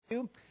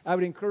pew, I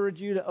would encourage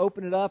you to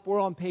open it up. We're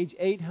on page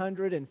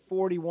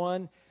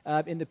 841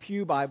 in the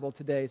Pew Bible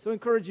today. So I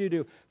encourage you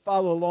to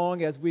follow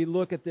along as we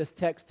look at this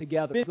text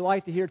together. I'd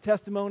like to hear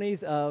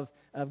testimonies of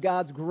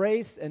God's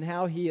grace and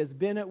how He has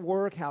been at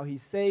work, how He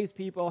saves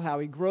people, how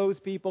He grows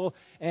people.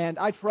 And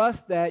I trust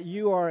that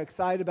you are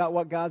excited about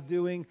what God's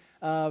doing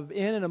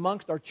in and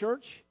amongst our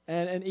church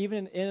and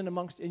even in and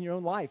amongst in your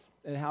own life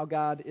and how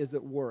God is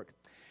at work.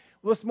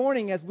 Well, this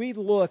morning, as we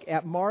look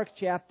at Mark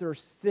chapter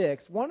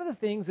 6, one of the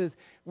things is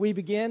we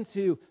begin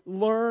to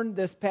learn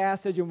this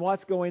passage and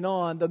what's going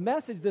on. The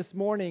message this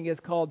morning is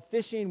called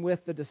Fishing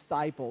with the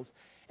Disciples.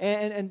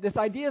 And this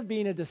idea of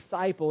being a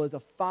disciple is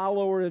a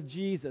follower of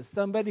Jesus,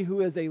 somebody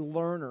who is a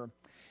learner.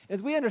 As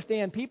we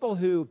understand, people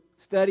who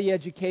study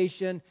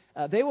education,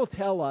 they will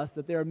tell us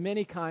that there are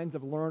many kinds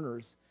of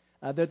learners,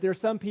 that there are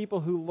some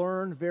people who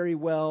learn very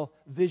well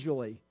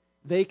visually.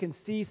 They can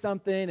see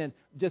something and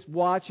just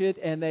watch it,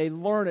 and they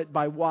learn it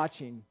by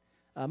watching.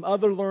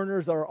 Other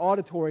learners are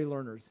auditory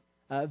learners.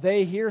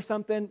 They hear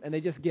something, and they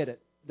just get it.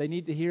 They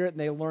need to hear it, and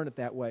they learn it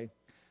that way.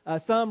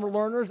 Some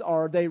learners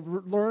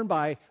learn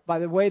by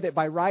the way that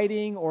by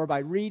writing or by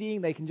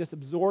reading, they can just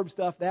absorb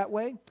stuff that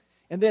way.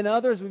 And then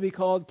others would be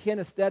called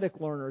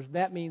kinesthetic learners.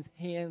 That means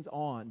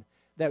hands-on,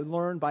 that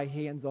learn by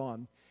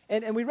hands-on.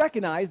 And we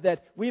recognize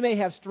that we may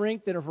have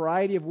strength in a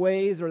variety of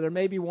ways, or there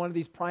may be one of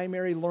these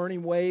primary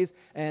learning ways,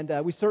 and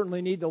we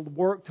certainly need to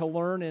work to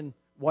learn in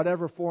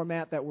whatever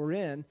format that we're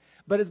in.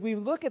 But as we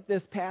look at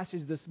this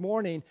passage this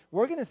morning,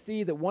 we're going to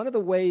see that one of the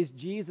ways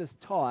Jesus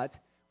taught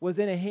was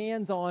in a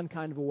hands-on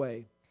kind of a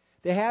way.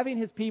 To having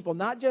His people,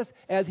 not just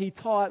as He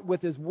taught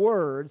with His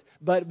words,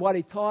 but what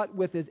He taught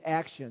with His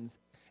actions.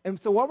 And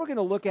so what we're going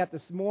to look at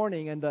this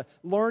morning and the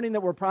learning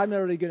that we're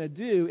primarily going to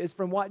do is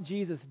from what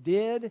Jesus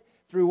did,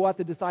 through what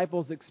the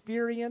disciples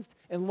experienced,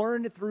 and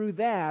learn through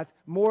that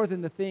more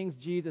than the things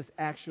Jesus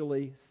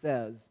actually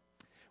says.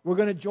 We're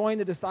going to join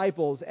the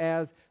disciples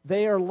as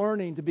they are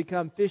learning to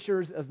become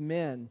fishers of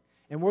men.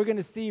 And we're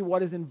going to see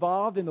what is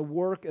involved in the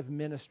work of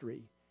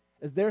ministry.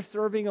 As they're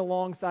serving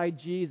alongside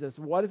Jesus,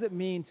 what does it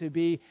mean to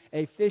be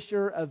a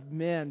fisher of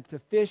men, to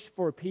fish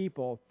for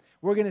people?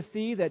 We're going to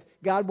see that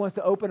God wants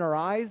to open our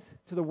eyes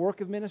to the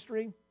work of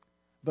ministry,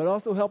 but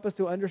also help us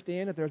to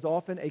understand that there's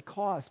often a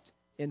cost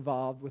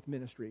involved with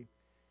ministry.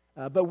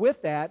 But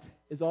with that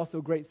is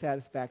also great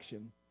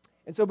satisfaction.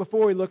 And so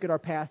before we look at our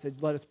passage,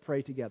 let us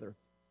pray together.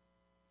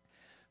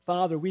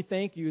 Father, we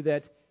thank You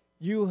that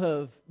You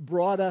have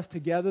brought us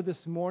together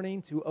this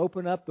morning to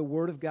open up the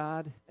Word of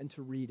God and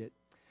to read it.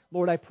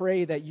 Lord, I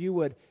pray that You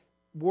would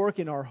work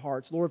in our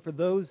hearts. Lord, for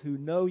those who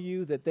know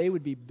You, that they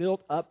would be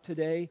built up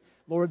today.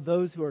 Lord,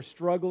 those who are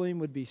struggling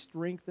would be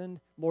strengthened.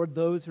 Lord,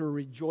 those who are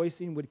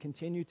rejoicing would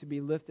continue to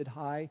be lifted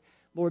high.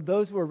 Lord,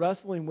 those who are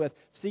wrestling with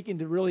seeking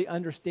to really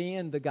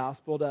understand the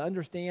gospel, to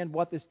understand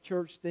what this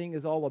church thing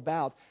is all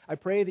about, I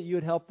pray that You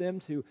would help them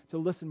to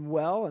listen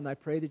well, and I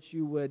pray that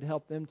You would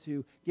help them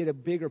to get a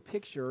bigger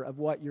picture of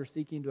what You're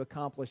seeking to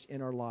accomplish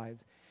in our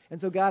lives.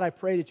 And so, God, I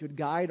pray that You would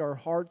guide our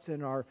hearts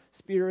and our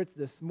spirits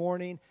this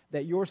morning,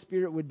 that Your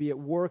Spirit would be at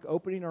work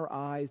opening our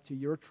eyes to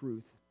Your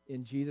truth.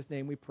 In Jesus'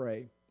 name we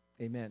pray.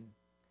 Amen.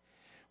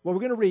 Well, we're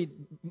going to read,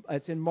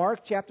 it's in Mark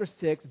chapter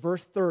 6,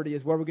 verse 30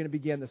 is where we're going to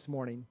begin this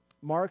morning.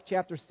 Mark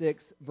chapter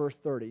 6, verse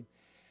 30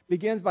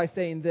 begins by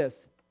saying this: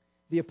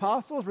 The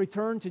apostles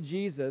returned to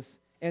Jesus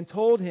and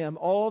told Him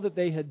all that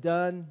they had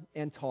done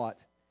and taught.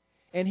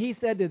 And He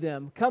said to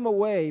them, Come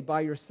away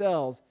by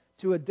yourselves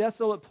to a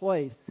desolate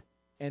place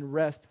and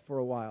rest for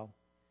a while.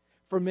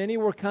 For many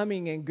were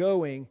coming and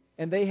going,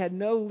 and they had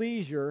no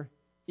leisure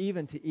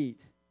even to eat.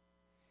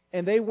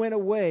 And they went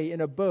away in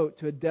a boat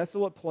to a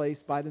desolate place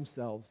by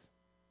themselves.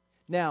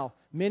 Now,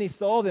 many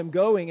saw them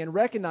going and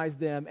recognized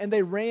them, and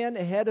they ran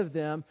ahead of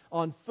them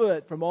on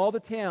foot from all the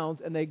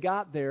towns, and they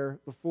got there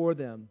before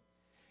them.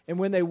 And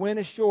when they went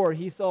ashore,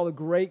 He saw a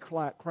great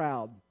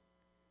crowd,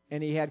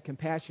 and He had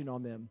compassion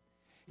on them.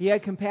 He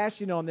had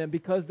compassion on them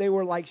because they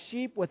were like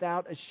sheep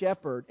without a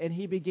shepherd, and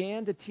He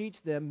began to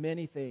teach them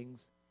many things.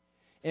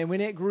 And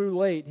when it grew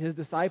late, His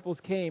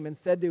disciples came and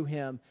said to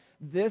Him,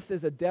 This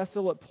is a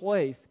desolate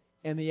place,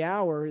 and the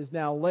hour is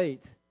now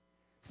late.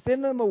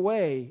 Send them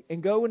away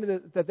and go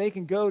that they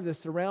can go to the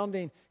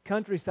surrounding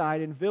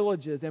countryside and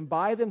villages and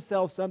buy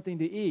themselves something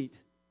to eat.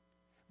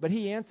 But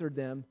He answered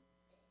them,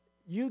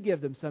 You give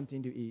them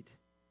something to eat.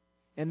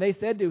 And they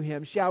said to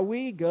Him, Shall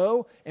we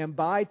go and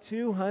buy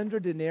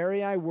 200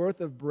 denarii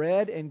worth of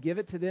bread and give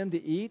it to them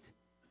to eat?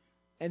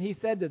 And He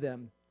said to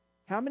them,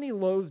 How many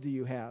loaves do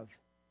you have?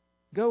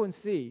 Go and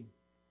see.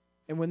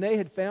 And when they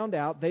had found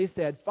out, they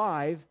said,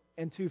 5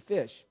 and 2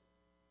 fish.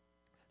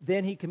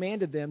 Then He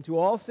commanded them to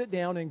all sit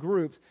down in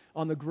groups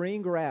on the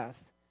green grass.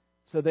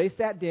 So they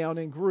sat down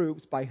in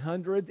groups by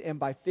hundreds and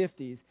by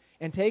 50s.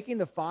 And taking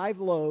the 5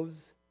 loaves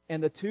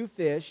and the 2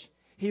 fish,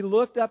 He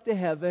looked up to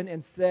heaven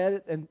and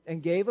said,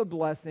 and gave a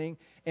blessing,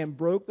 and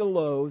broke the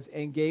loaves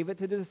and gave it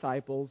to the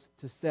disciples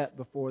to set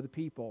before the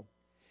people.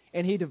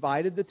 And He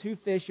divided the 2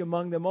 fish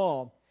among them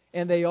all.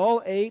 And they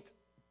all ate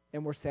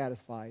and were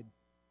satisfied.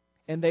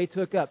 And they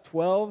took up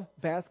 12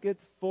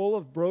 baskets full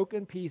of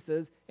broken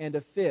pieces and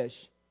of fish,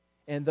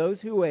 and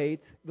those who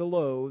ate the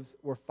loaves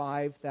were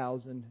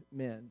 5,000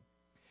 men.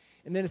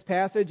 And then this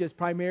passage is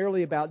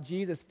primarily about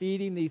Jesus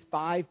feeding these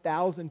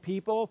 5,000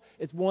 people.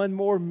 It's one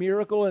more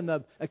miracle in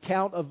the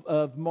account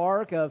of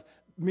Mark, of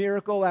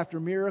miracle after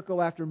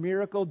miracle after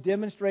miracle,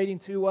 demonstrating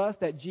to us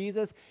that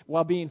Jesus,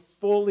 while being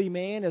fully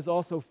man, is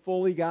also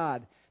fully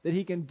God, that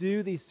He can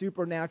do these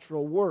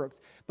supernatural works.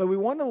 But we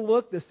want to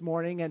look this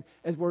morning, and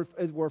as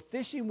we're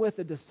fishing with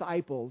the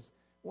disciples,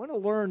 we want to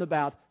learn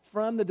about,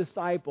 from the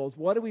disciples,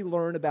 what do we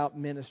learn about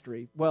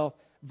ministry? Well,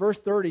 verse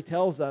 30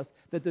 tells us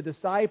that the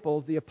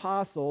disciples, the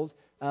apostles,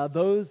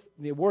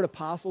 the word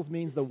apostles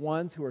means the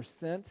ones who are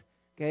sent.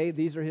 Okay,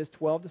 these are His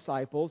 12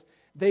 disciples.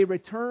 They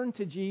returned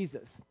to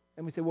Jesus.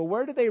 And we say, well,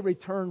 where did they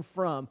return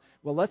from?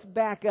 Well, let's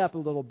back up a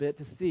little bit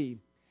to see.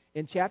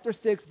 In chapter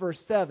 6,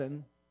 verse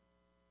 7,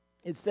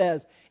 it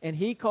says, "And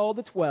He called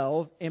the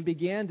 12 and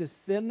began to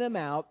send them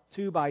out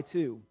 2 by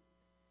 2.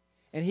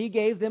 And He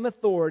gave them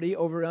authority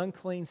over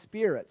unclean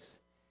spirits."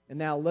 And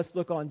now let's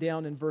look on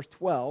down in verse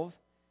 12.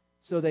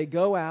 So they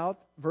go out,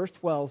 verse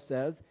 12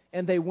 says,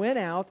 "And they went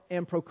out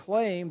and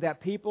proclaimed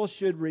that people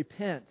should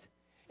repent.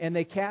 And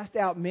they cast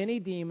out many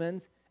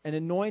demons and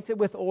anointed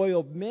with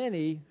oil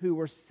many who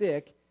were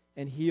sick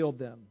and healed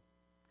them."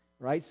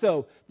 Right?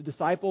 So the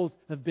disciples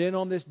have been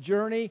on this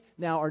journey.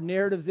 Now our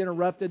narrative's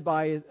interrupted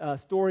by a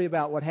story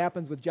about what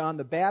happens with John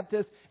the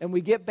Baptist. And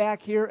we get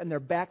back here and they're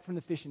back from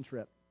the fishing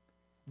trip.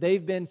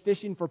 They've been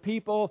fishing for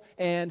people.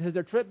 And has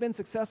their trip been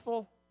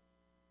successful?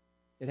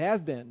 It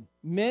has been.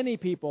 Many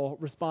people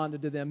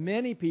responded to them.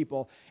 Many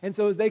people. And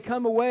so as they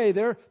come away,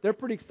 they're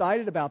pretty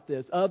excited about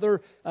this.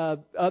 Other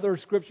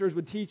scriptures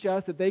would teach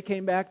us that they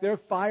came back, they're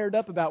fired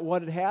up about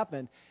what had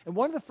happened. And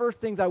one of the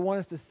first things I want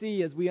us to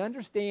see as we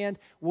understand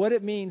what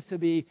it means to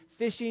be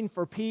fishing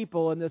for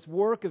people in this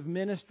work of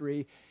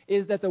ministry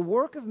is that the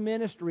work of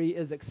ministry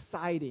is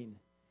exciting.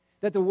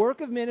 That the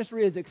work of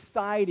ministry is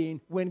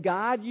exciting when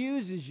God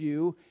uses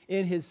you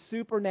in His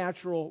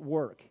supernatural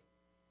work.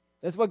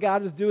 That's what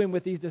God was doing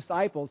with these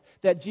disciples.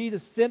 That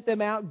Jesus sent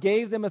them out,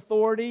 gave them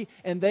authority,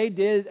 and they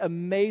did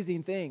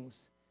amazing things.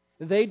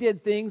 They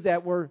did things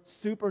that were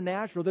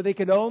supernatural, that they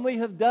could only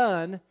have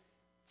done,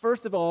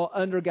 first of all,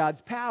 under God's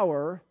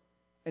power,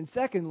 and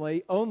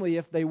secondly, only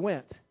if they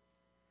went.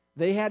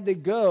 They had to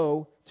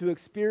go to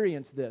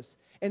experience this.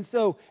 And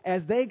so,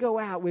 as they go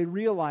out, we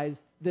realize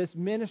this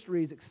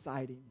ministry is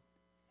exciting.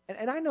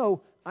 And I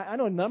know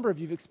a number of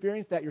you have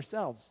experienced that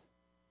yourselves.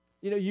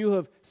 You know, you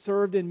have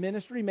served in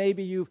ministry.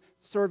 Maybe you've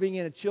serving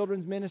in a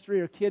children's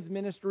ministry or kids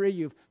ministry.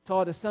 You've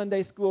taught a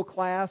Sunday school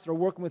class or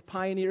working with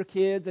Pioneer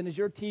Kids. And as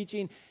you're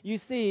teaching, you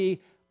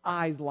see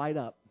eyes light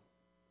up.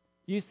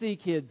 You see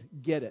kids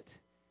get it.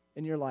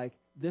 And you're like,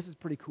 this is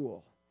pretty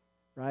cool,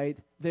 right?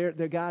 Their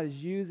God is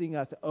using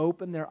us to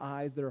open their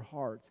eyes, their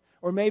hearts.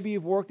 Or maybe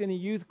you've worked in a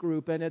youth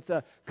group and it's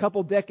a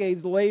couple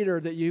decades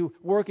later that you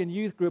work in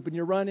youth group and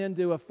you run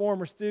into a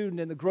former student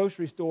in the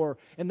grocery store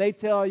and they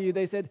tell you,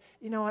 they said,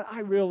 you know what,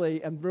 I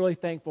really am really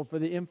thankful for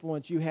the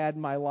influence you had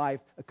in my life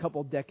a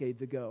couple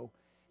decades ago.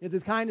 It's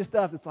this kind of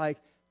stuff that's like,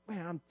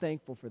 man, I'm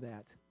thankful for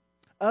that.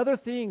 Other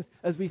things,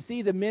 as we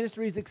see the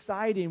ministry is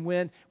exciting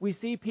when we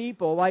see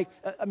people like,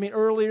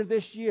 earlier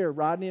this year,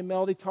 Rodney and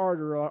Melody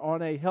Tarter are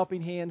on a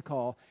helping hand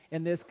call.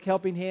 And this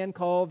helping hand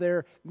call,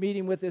 they're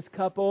meeting with this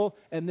couple,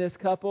 and this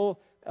couple,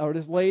 or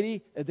this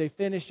lady, as they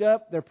finish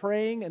up, they're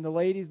praying, and the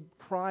lady's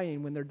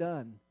crying when they're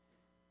done.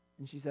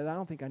 And she said, I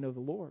don't think I know the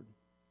Lord.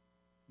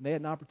 And they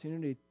had an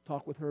opportunity to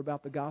talk with her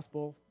about the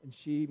gospel, and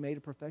she made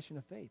a profession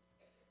of faith.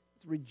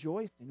 It's a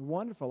rejoicing,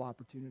 wonderful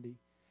opportunity.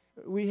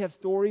 We have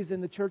stories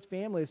in the church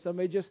family of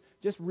somebody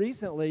just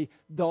recently,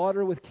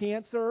 daughter with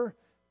cancer,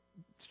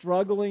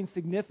 struggling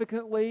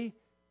significantly,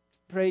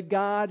 prayed,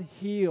 God,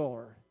 heal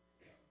her.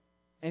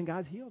 And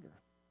God's healed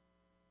her.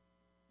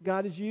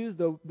 God has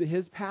used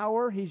His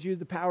power. He's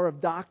used the power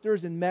of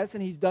doctors and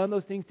medicine. He's done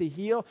those things to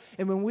heal.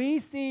 And when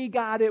we see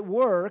God at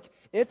work,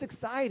 it's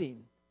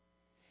exciting.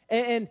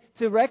 And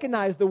to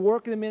recognize the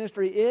work of the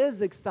ministry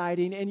is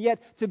exciting, and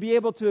yet to be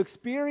able to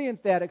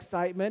experience that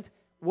excitement,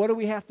 what do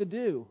we have to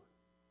do?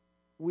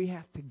 We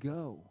have to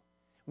go.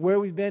 Where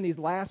we've been these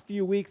last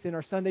few weeks in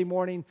our Sunday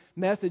morning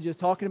messages,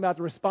 talking about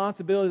the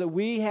responsibility that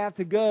we have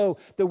to go,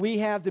 that we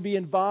have to be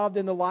involved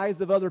in the lives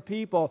of other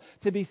people,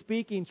 to be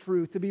speaking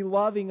truth, to be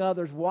loving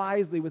others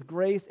wisely with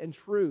grace and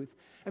truth.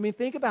 I mean,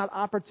 think about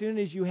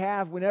opportunities you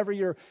have whenever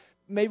you're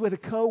maybe with a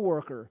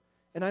coworker.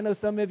 And I know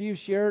some of you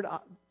shared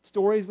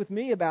stories with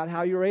me about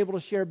how you were able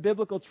to share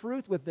biblical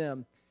truth with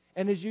them.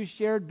 And as you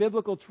shared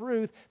biblical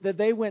truth, that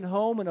they went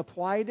home and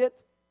applied it,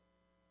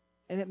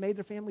 and it made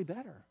their family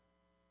better.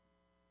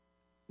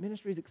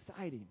 Ministry is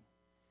exciting.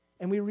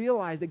 And we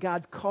realize that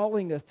God's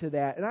calling us to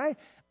that. And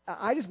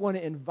I just want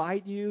to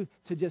invite you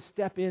to just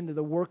step into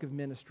the work of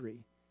ministry.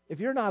 If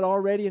you're not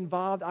already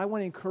involved, I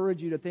want to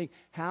encourage you to think,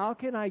 how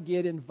can I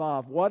get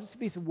involved? What would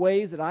be some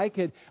ways that I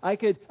could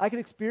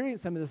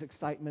experience some of this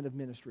excitement of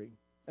ministry?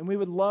 And we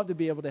would love to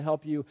be able to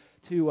help you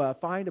to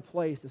find a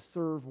place to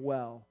serve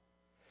well.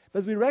 But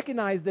as we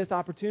recognize this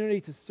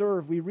opportunity to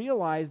serve, we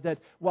realize that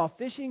while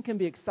fishing can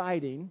be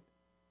exciting,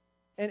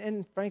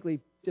 and frankly,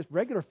 just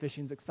regular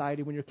fishing is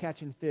exciting when you're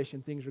catching fish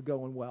and things are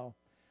going well,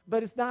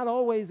 but it's not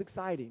always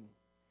exciting.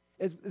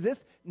 As this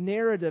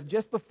narrative,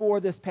 just before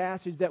this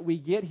passage that we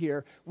get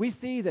here, we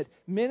see that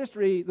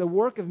ministry, the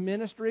work of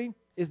ministry,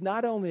 is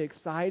not only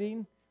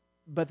exciting,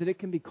 but that it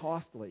can be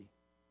costly.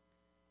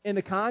 In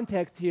the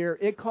context here,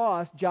 it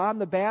cost John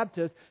the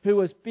Baptist, who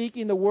was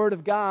speaking the Word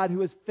of God, who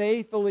was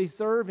faithfully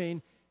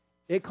serving,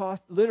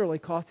 literally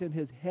cost him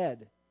his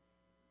head.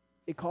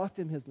 It cost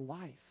him his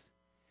life.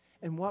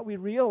 And what we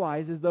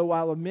realize is, though,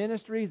 while a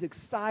ministry is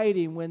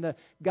exciting when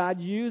God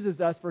uses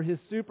us for His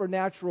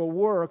supernatural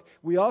work,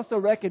 we also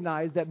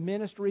recognize that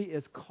ministry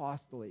is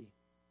costly.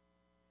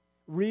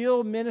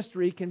 Real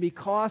ministry can be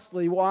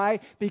costly. Why?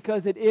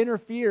 Because it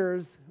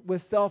interferes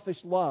with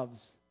selfish loves.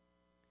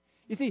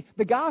 You see,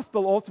 the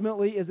gospel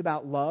ultimately is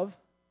about love,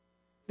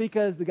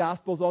 because the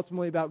gospel is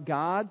ultimately about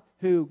God,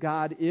 who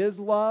God is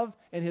love,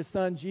 and His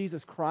Son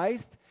Jesus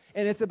Christ.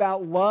 And it's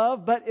about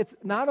love, but it's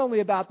not only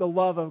about the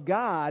love of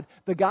God,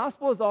 the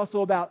gospel is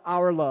also about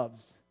our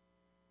loves.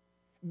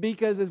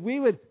 Because as we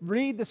would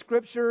read the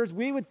Scriptures,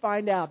 we would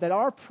find out that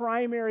our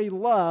primary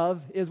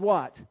love is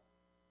what?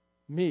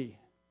 Me.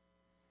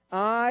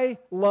 I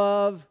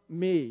love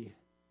me.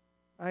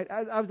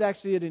 I was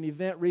actually at an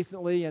event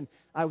recently, and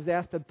I was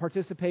asked to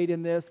participate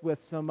in this with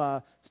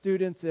some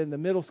students in the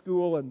middle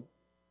school, and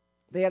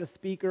they had a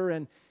speaker,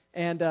 and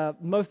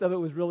most of it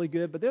was really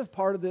good. But there's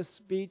part of this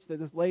speech that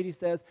this lady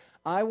says,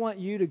 I want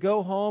you to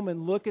go home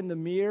and look in the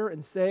mirror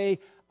and say,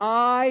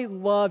 I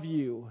love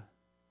you.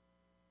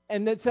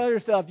 And then tell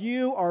yourself,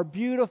 you are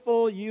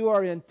beautiful, you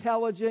are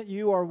intelligent,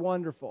 you are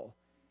wonderful.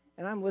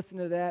 And I'm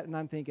listening to that, and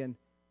I'm thinking,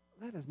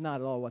 that is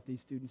not at all what these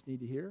students need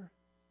to hear.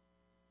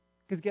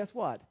 Because guess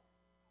what?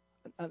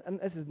 And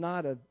this is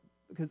not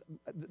because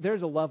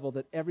there's a level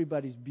that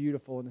everybody's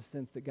beautiful in the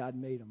sense that God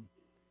made them.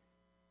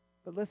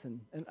 But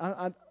listen,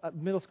 and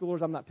middle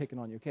schoolers, I'm not picking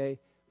on you, okay?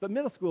 But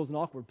middle school is an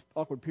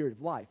awkward period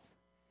of life.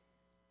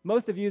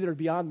 Most of you that are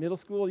beyond middle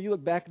school, you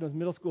look back at those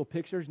middle school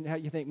pictures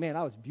and you think, man,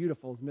 I was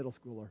beautiful as a middle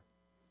schooler.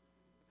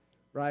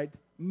 Right?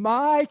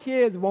 My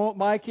kids won't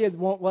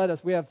let us.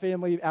 We have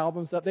family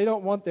albums up. They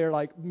don't want their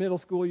middle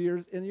school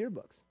years in the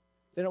yearbooks.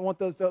 They don't want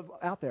those stuff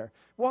out there.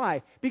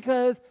 Why?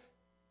 Because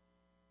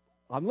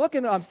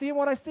I'm seeing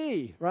what I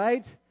see,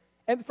 right?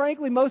 And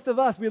frankly, most of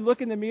us, we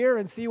look in the mirror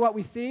and see what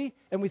we see,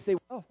 and we say,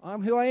 well,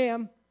 I'm who I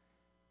am.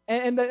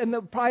 And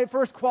the probably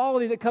first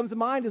quality that comes to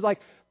mind is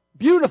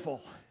beautiful.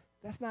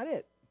 That's not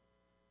it,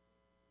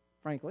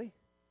 frankly.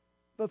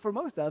 But for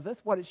most of us,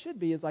 what it should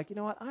be is you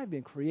know what? I've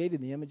been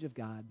created in the image of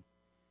God.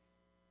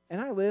 And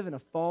I live in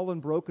a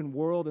fallen, broken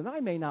world, and I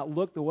may not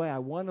look the way I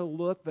want to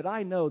look, but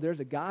I know there's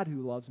a God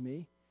who loves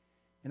me.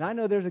 And I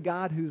know there's a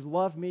God who's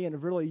loved me in a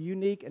really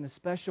unique and a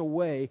special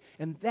way,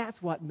 and that's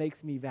what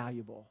makes me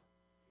valuable.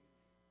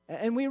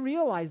 And we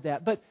realize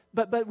that,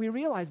 but we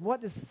realize,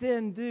 what does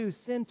sin do?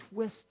 Sin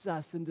twists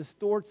us and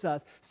distorts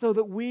us so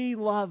that we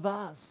love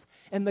us.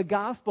 And the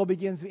gospel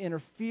begins to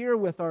interfere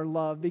with our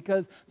love,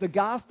 because the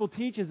gospel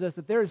teaches us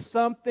that there is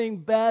something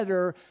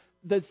better,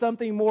 that's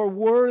something more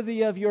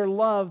worthy of your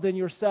love than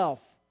yourself.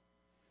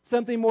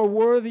 Something more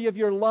worthy of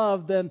your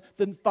love than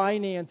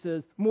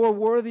finances, more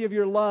worthy of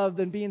your love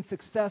than being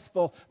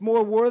successful,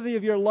 more worthy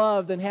of your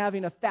love than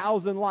having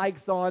 1,000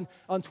 likes on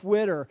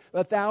Twitter,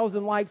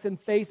 1,000 likes on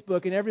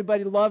Facebook, and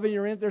everybody loving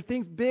your. There are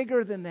things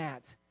bigger than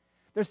that.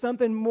 There's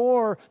something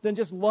more than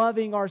just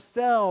loving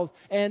ourselves.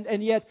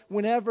 And yet,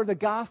 whenever the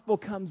gospel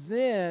comes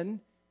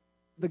in,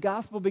 the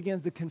gospel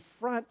begins to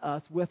confront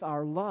us with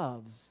our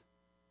loves,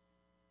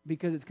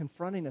 because it's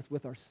confronting us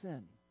with our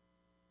sin.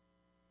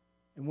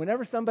 And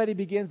whenever somebody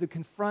begins to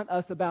confront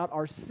us about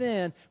our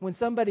sin, when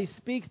somebody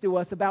speaks to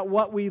us about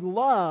what we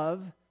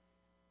love,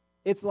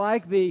 it's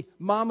like the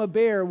mama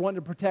bear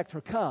wanting to protect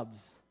her cubs,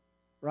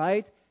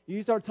 right?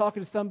 You start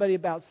talking to somebody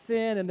about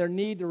sin and their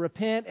need to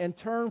repent and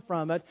turn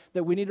from it,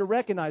 that we need to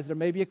recognize there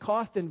may be a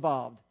cost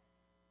involved.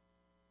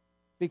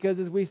 Because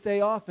as we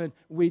say often,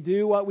 we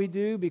do what we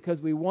do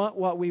because we want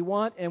what we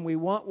want, and we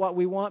want what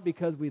we want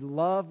because we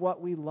love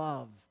what we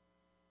love.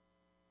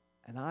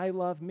 And I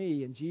love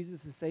me, and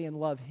Jesus is saying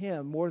love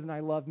Him more than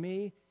I love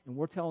me, and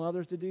we're telling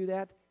others to do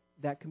that,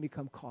 that can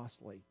become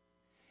costly.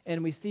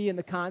 And we see in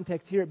the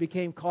context here, it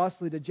became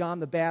costly to John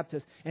the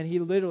Baptist, and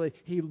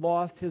he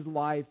lost his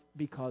life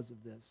because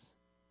of this.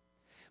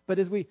 But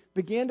as we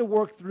begin to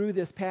work through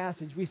this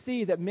passage, we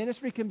see that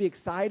ministry can be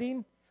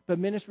exciting, but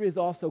ministry is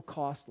also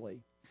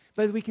costly.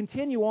 But as we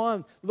continue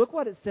on, look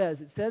what it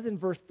says. It says in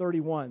verse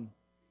 31,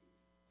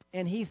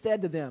 and He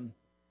said to them,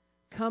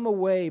 come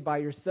away by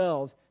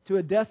yourselves to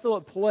a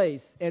desolate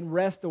place and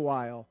rest a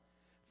while.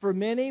 For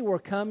many were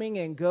coming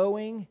and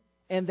going,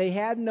 and they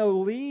had no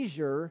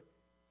leisure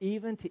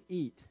even to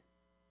eat.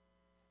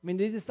 I mean,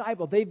 these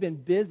disciples, they've been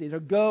busy. They're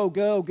go,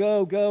 go,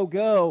 go, go,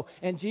 go.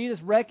 And Jesus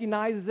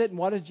recognizes it, and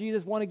what does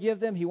Jesus want to give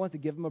them? He wants to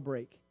give them a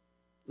break.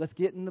 Let's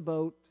get in the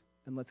boat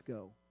and let's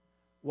go.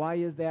 Why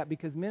is that?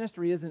 Because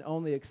ministry isn't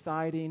only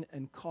exciting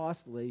and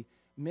costly.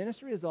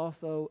 ministry is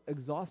also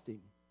exhausting.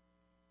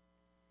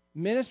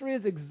 Ministry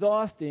is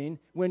exhausting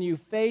when you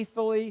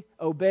faithfully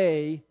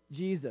obey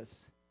Jesus.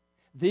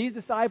 These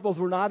disciples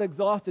were not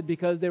exhausted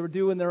because they were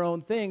doing their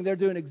own thing. They're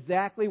doing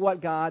exactly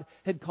what God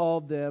had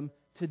called them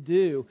to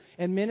do.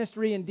 And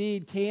ministry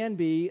indeed can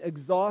be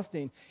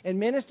exhausting. And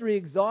ministry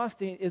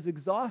is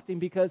exhausting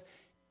because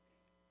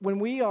when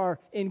we are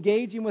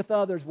engaging with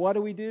others, what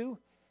do?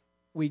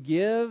 We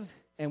give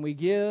and we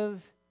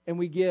give and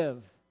we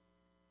give.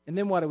 And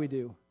then what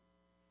do?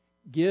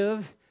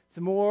 Give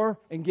some more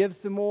and give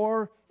some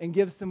more and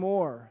give some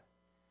more.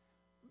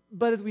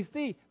 But as we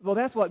see, well,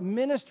 that's what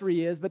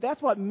ministry is. But that's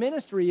what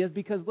ministry is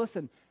because,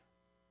 listen,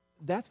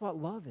 that's what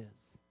love is.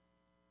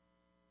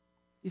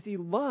 You see,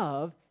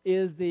 love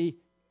is the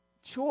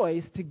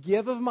choice to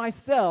give of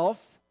myself.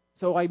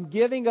 So I'm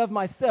giving of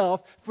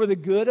myself for the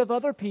good of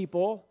other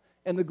people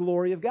and the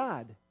glory of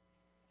God.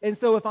 And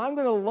so if I'm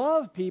going to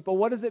love people,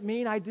 what does it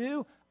mean I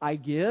do? I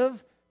give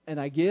and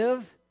I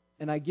give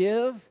and I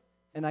give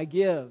and I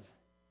give.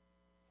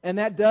 And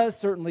that does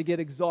certainly get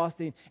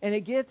exhausting. And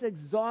it gets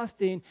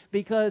exhausting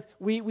because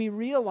we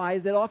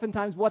realize that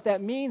oftentimes what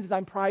that means is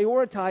I'm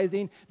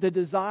prioritizing the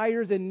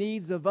desires and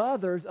needs of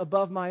others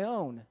above my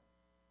own.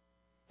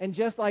 And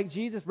just like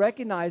Jesus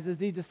recognizes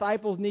these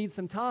disciples need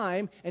some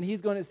time, and He's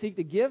going to seek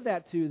to give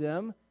that to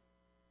them,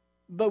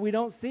 but we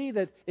don't see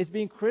that it's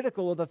being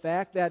critical of the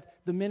fact that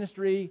the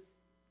ministry,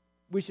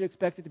 we should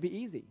expect it to be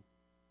easy.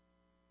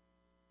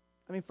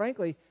 I mean,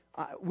 frankly,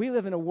 we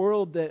live in a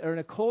world or in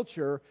a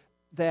culture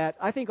that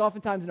I think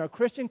oftentimes in our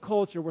Christian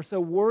culture, we're so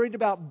worried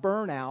about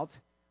burnout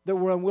that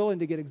we're unwilling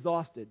to get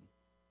exhausted.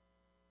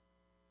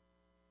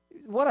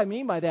 What I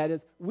mean by that is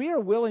we are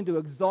willing to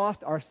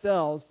exhaust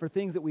ourselves for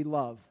things that we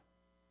love.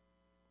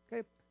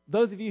 Okay?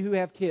 Those of you who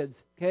have kids,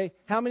 okay?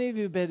 How many of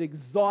you have been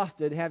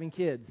exhausted having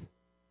kids?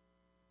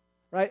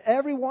 Right?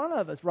 Every one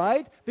of us,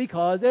 right?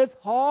 Because it's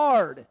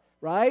hard,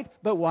 right?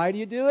 But why do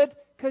you do it?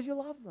 Because you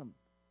love them.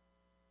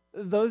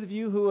 Those of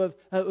you who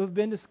have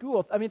been to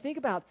school, I mean, think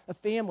about a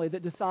family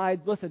that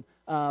decides, listen,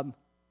 mom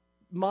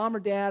or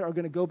dad are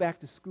going to go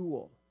back to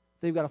school.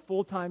 They've got a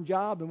full-time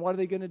job, and what are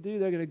they going to do?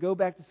 They're going to go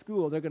back to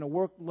school. They're going to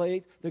work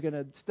late. They're going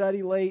to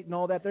study late and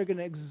all that. They're going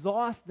to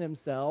exhaust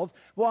themselves.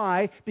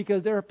 Why?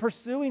 Because they're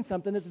pursuing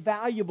something that's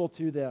valuable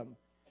to them.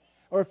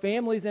 Or a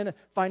family's in a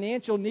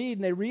financial need,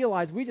 and they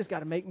realize, we just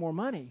got to make more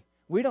money.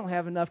 We don't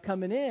have enough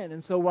coming in.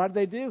 And so what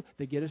do?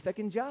 They get a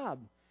second job.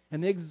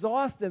 And they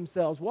exhaust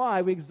themselves.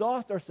 Why? We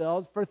exhaust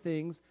ourselves for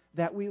things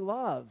that we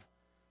love.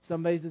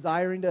 Somebody's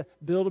desiring to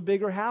build a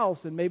bigger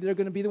house, and maybe they're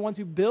going to be the ones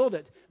who build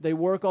it. They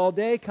work all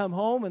day, come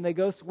home, and they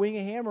go swing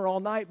a hammer all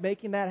night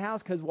making that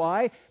house. Because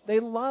why? They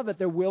love it.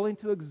 They're willing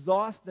to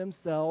exhaust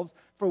themselves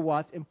for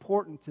what's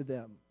important to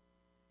them.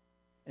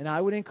 And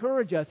I would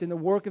encourage us in the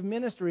work of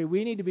ministry,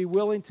 we need to be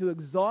willing to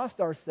exhaust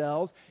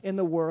ourselves in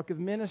the work of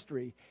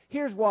ministry.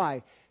 Here's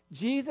why.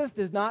 Jesus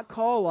does not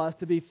call us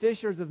to be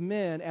fishers of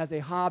men as a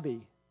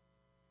hobby.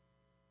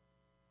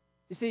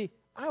 You see,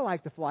 I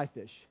like to fly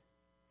fish,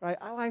 right?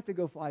 I like to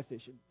go fly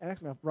fishing. And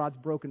actually, my rod's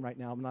broken right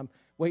now, and I'm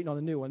waiting on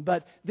a new one.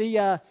 But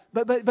I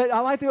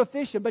like to go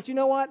fishing. But you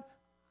know what?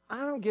 I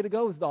don't get to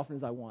go as often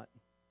as I want.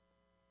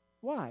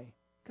 Why?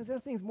 Because there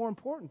are things more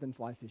important than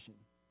fly fishing.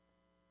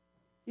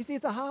 You see,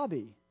 it's a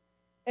hobby.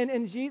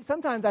 And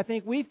sometimes I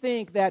think we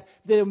think that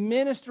the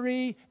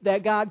ministry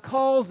that God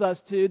calls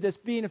us to, this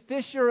being a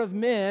fisher of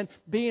men,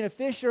 being a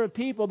fisher of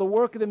people, the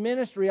work of the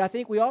ministry, I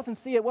think we often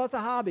see it, well, it's a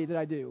hobby that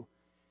I do.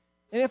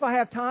 And if I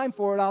have time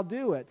for it, I'll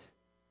do it.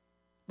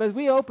 But as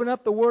we open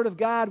up the Word of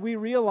God, we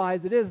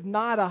realize it is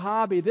not a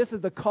hobby. This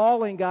is the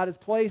calling God has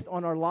placed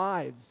on our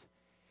lives.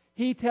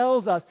 He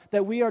tells us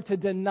that we are to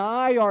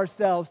deny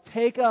ourselves,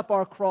 take up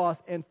our cross,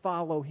 and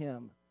follow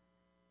Him.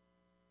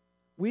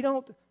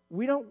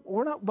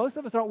 Most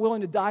of us aren't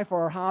willing to die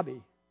for our hobby.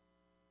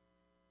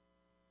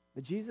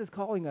 But Jesus is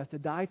calling us to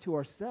die to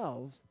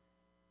ourselves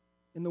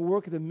in the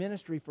work of the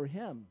ministry for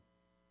Him.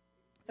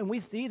 And we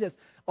see this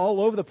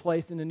all over the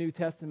place in the New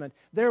Testament.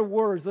 There are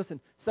words, listen,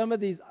 some of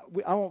these,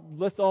 I won't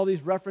list all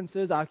these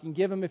references. I can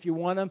give them if you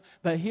want them.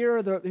 But here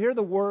are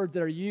the words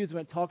that are used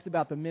when it talks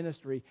about the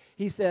ministry.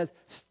 He says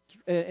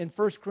in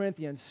 1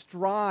 Corinthians,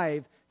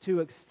 strive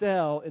to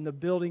excel in the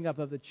building up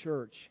of the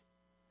church.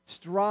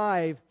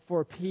 Strive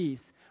for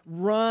peace.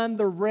 Run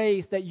the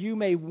race that you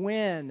may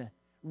win.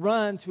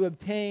 Run to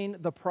obtain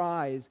the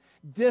prize.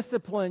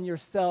 Discipline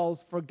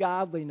yourselves for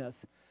godliness.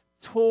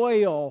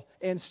 Toil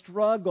and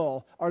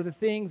struggle are the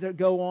things that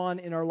go on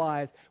in our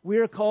lives. We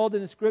are called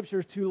in the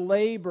Scriptures to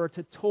labor,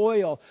 to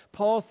toil.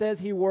 Paul says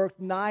he worked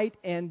night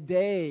and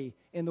day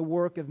in the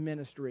work of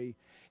ministry.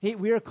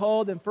 We are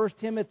called in 1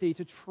 Timothy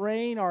to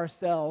train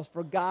ourselves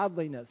for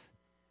godliness.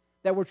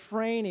 That we're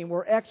training,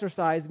 we're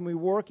exercising, we're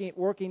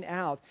working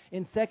out.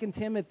 In 2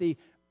 Timothy,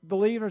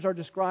 believers are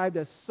described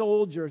as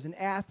soldiers and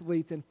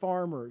athletes and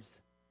farmers.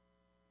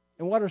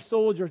 And what are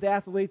soldiers,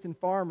 athletes, and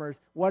farmers?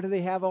 What do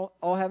they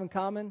all have in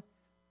common?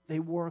 They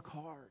work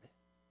hard.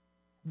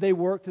 They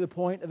work to the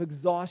point of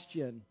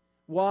exhaustion.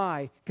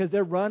 Why? Because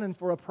they're running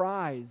for a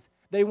prize.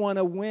 They want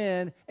to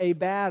win a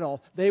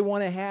battle. They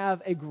want to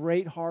have a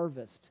great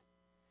harvest.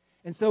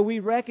 And so we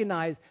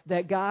recognize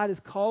that God is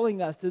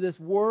calling us to this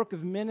work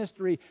of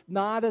ministry,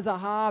 not as a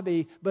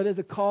hobby, but as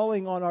a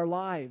calling on our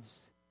lives.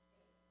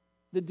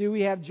 Do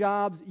we have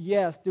jobs?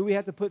 Yes. Do we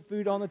have to put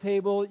food on the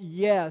table?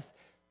 Yes.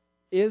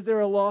 Is there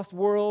a lost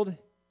world?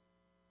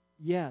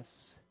 Yes.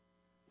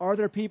 Are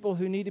there people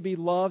who need to be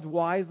loved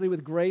wisely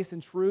with grace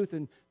and truth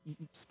and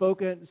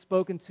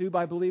spoken to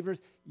by believers?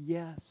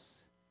 Yes.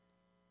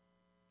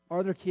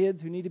 Are there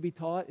kids who need to be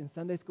taught in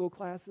Sunday school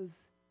classes?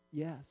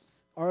 Yes.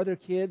 Are there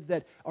kids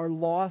that are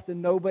lost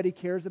and nobody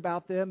cares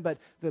about them, but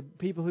the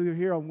people who are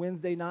here on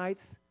Wednesday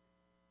nights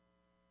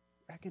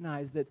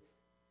recognize that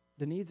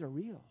the needs are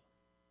real?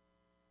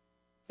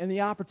 And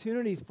the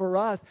opportunities for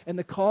us and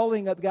the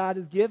calling that God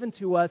has given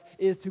to us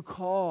is to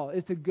call,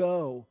 is to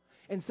go.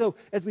 And so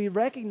as we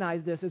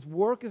recognize this as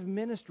work of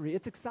ministry,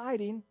 it's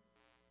exciting,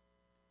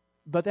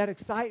 but that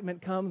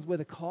excitement comes with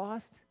a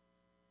cost,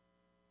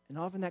 and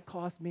often that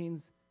cost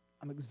means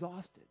I'm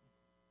exhausted.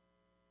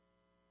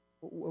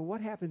 Well, what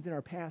happens in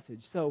our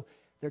passage? So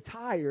they're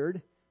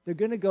tired. They're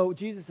going to go.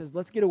 Jesus says,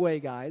 let's get away,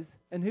 guys.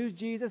 And who's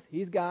Jesus?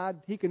 He's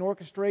God. He can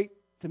orchestrate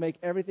to make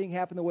everything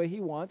happen the way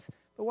He wants.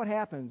 But what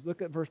happens?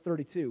 Look at verse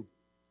 32.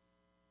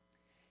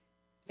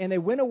 And they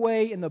went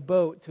away in the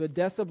boat to a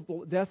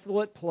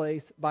desolate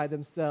place by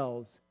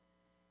themselves.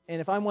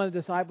 And if I'm one of the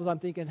disciples, I'm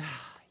thinking,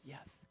 yes,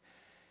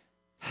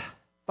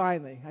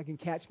 finally, I can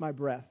catch my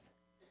breath.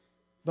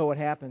 But what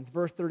happens?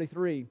 Verse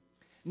 33.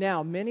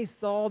 Now, many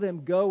saw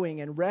them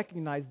going and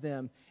recognized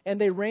them, and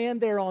they ran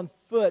there on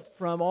foot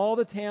from all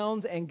the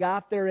towns and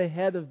got there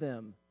ahead of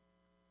them.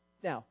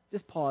 Now,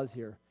 just pause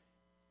here.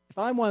 If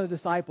I'm one of the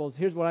disciples,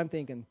 here's what I'm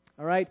thinking.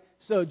 All right?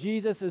 So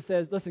Jesus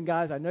says, listen,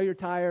 guys, I know you're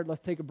tired.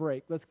 Let's take a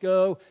break. Let's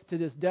go to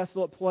this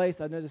desolate place.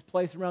 I know this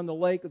place around the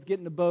lake. Let's get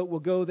in the boat. We'll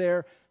go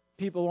there.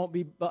 People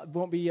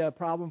won't be a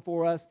problem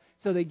for us.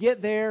 So they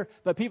get there,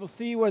 but people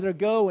see where they're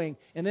going.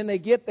 And then they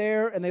get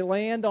there and they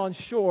land on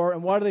shore.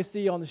 And what do they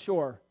see on the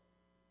shore?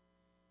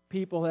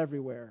 People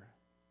everywhere.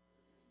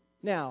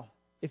 Now,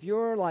 if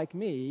you're like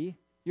me,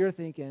 you're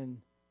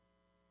thinking,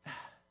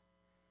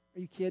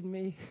 are you kidding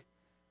me?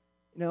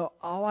 You know,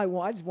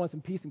 I just want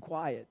some peace and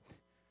quiet.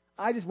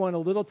 I just want a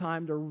little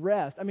time to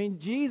rest. I mean,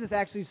 Jesus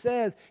actually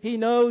says He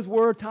knows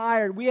we're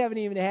tired. We haven't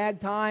even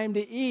had time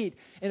to eat.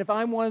 And if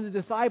I'm one of the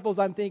disciples,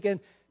 I'm thinking,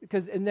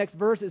 because in the next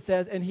verse it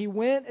says, and He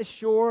went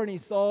ashore and He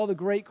saw the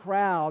great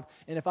crowd.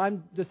 And if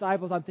I'm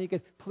disciples, I'm thinking,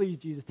 please,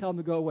 Jesus, tell them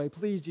to go away.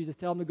 Please, Jesus,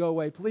 tell them to go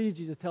away. Please,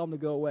 Jesus, tell them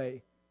to go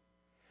away.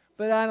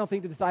 But I don't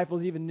think the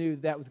disciples even knew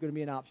that was going to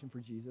be an option for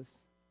Jesus.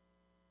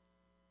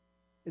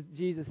 As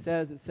Jesus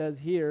says, it says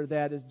here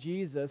that as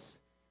Jesus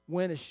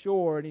went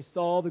ashore and He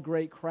saw the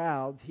great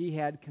crowds, He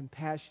had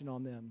compassion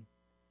on them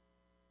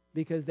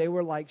because they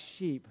were like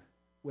sheep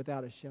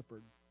without a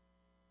shepherd.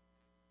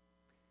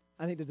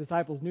 I think the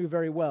disciples knew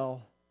very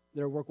well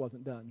their work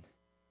wasn't done.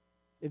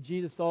 If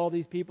Jesus saw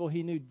these people,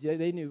 they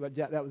knew what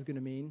that was going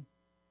to mean.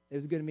 It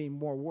was going to mean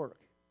more work.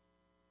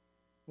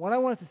 What I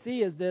want us to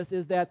see is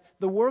that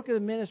the work of the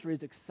ministry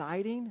is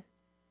exciting,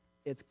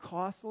 it's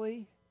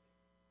costly,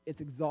 it's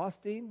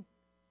exhausting,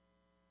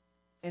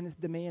 and it's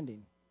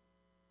demanding.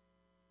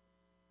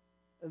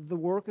 The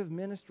work of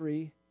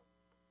ministry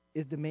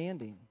is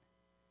demanding.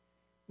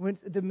 When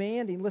it's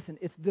demanding, listen,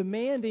 it's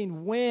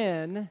demanding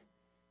when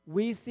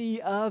we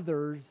see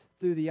others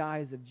through the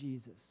eyes of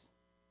Jesus.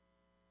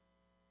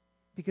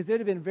 Because it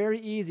would have been very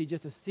easy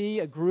just to see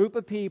a group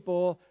of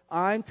people,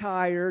 I'm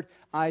tired,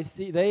 I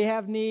see they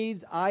have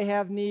needs, I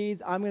have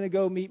needs, I'm going to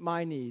go meet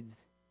my needs.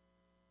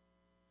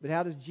 But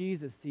how does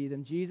Jesus see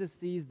them? Jesus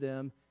sees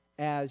them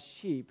as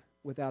sheep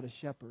without a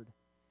shepherd.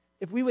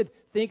 If we would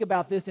think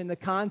about this in the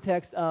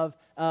context of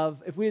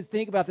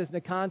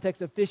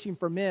fishing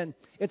for men,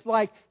 it's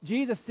like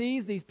Jesus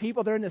sees these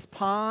people, they're in this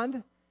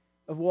pond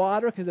of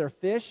water because they're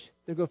fish,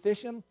 they go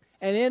fishing,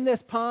 and in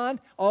this pond,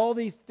 all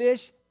these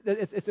fish,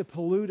 it's a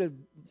polluted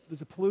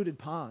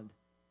pond.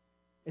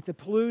 It's a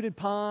polluted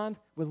pond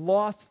with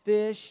lost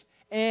fish,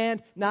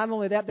 and not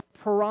only that,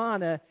 there's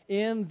piranha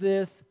in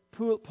this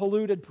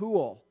polluted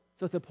pool.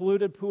 So it's a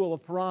polluted pool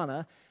of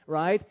piranha,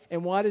 right?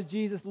 And why does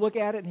Jesus look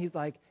at it and He's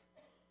like,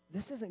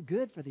 this isn't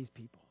good for these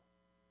people.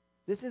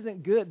 This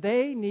isn't good.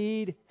 They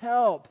need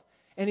help.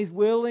 And He's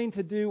willing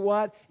to do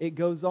what? It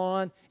goes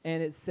on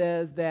and it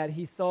says that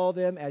He saw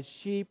them as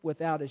sheep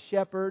without a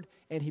shepherd,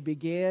 and He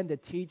began to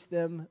teach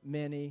them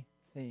many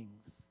things.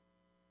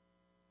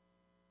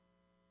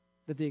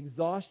 That the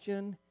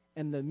exhaustion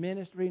and the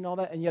ministry and all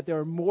that, and yet there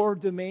are more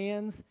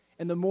demands.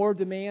 And the more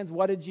demands,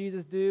 what did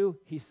Jesus do?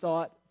 He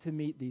sought to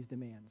meet these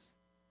demands.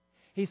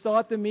 He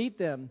sought to meet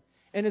them.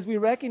 And as we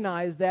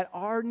recognize that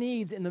our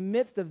needs in the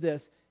midst of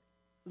this,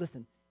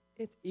 listen,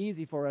 it's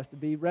easy for us to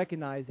be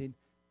recognizing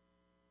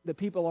that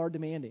people are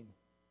demanding.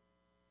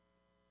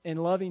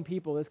 And loving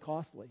people is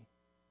costly.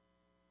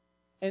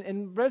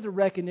 And there's a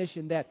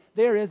recognition that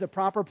there is a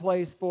proper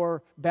place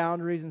for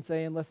boundaries and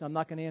saying, listen, I'm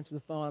not going to answer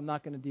the phone, I'm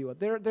not going to deal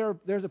with it.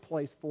 There's a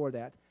place for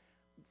that.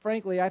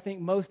 Frankly, I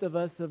think most of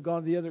us have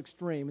gone to the other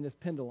extreme in this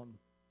pendulum.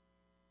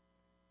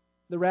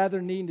 the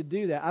rather needing to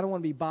do that. I don't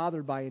want to be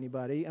bothered by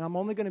anybody, and I'm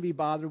only going to be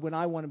bothered when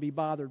I want to be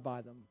bothered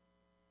by them.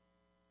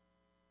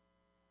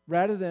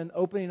 Rather than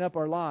opening up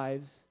our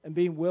lives and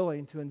being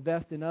willing to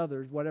invest in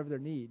others, whatever their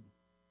need.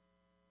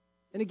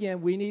 And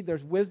again,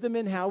 there's wisdom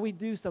in how we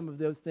do some of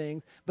those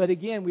things, but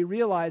again, we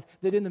realize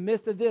that in the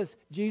midst of this,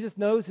 Jesus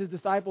knows His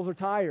disciples are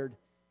tired.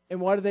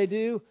 And what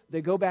do?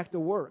 They go back to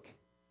work.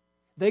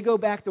 They go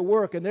back to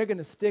work, and they're going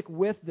to stick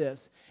with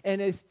this.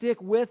 And they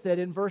stick with it.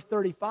 In verse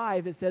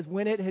 35, it says,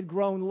 when it had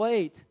grown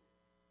late.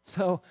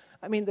 So,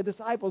 the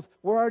disciples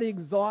were already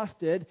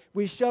exhausted.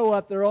 We show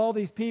up, there are all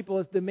these people,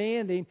 it's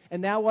demanding,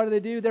 and now what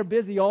do? They're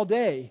busy all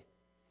day.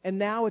 And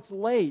now it's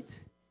late.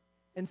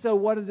 And so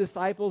what do the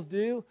disciples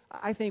do?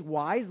 I think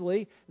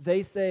wisely,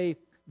 they say,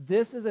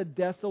 this is a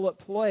desolate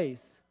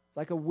place,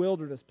 like a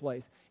wilderness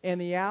place, and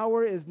the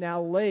hour is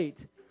now late.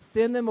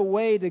 Send them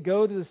away to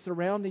go to the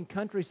surrounding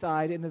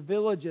countryside and the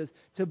villages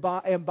to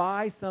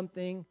buy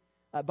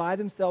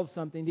themselves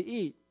something to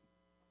eat.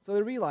 So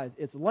they realize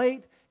it's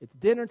late, it's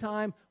dinner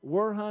time,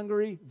 we're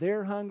hungry,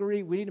 they're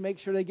hungry, we need to make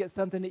sure they get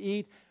something to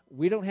eat.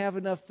 We don't have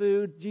enough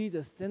food.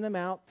 Jesus, send them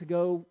out to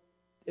go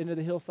into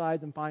the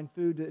hillsides and find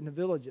food in the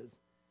villages.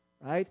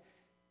 Right?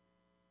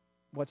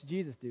 What's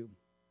Jesus do?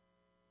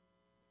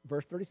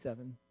 Verse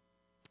 37,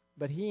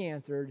 but He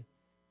answered,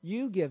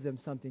 you give them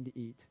something to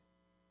eat.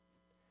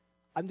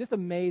 I'm just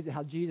amazed at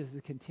how Jesus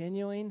is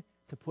continuing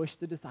to push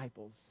the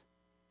disciples.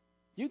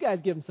 You guys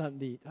give them something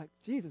to eat. Like,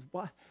 Jesus,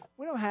 what?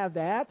 We don't have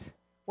that.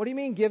 What do you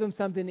mean give them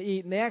something to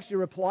eat? And they actually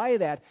reply to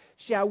that.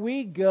 Shall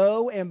we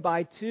go and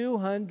buy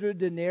 200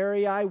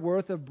 denarii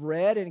worth of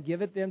bread and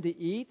give it them to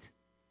eat?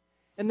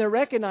 And they're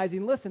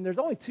recognizing, listen, there's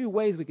only two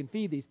ways we can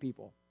feed these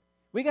people.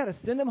 We got to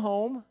send them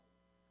home,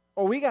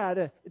 or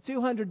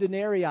 200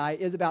 denarii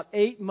is about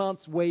 8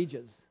 months'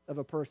 wages of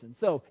a person.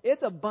 So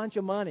it's a bunch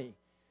of money.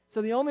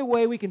 So the only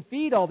way we can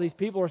feed all these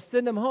people is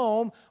send them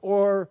home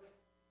or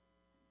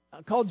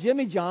call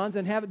Jimmy John's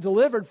and have it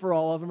delivered for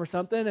all of them or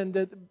something,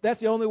 and that's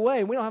the only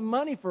way. We don't have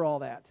money for all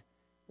that,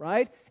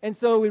 right? And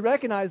so we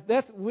recognize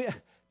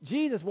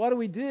Jesus, what do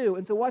we do?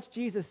 And so what's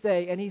Jesus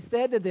say? And He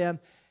said to them,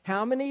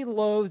 how many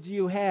loaves do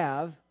you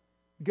have?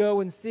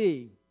 Go and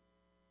see.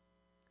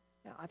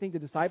 Now, I think the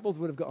disciples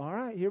would have gone, all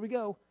right, here we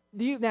go.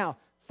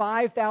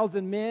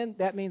 5,000 men,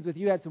 that means if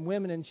you had some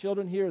women and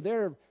children here,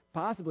 there are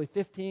possibly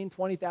 15,000,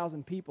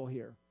 20,000 people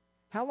here.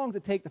 How long does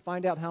it take to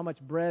find out how much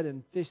bread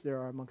and fish there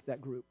are amongst that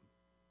group?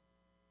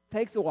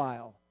 Takes a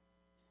while,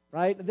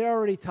 right? They're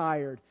already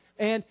tired.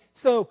 And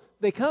so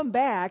they come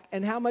back,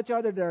 and how much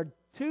are there? There are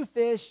 2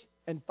 fish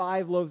and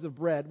 5 loaves of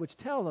bread, which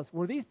tell us,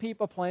 were these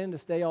people planning to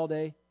stay all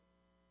day?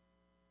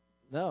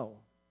 No,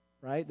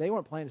 right? They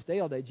weren't planning to stay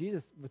all day.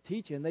 Jesus was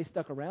teaching. They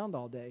stuck around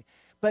all day.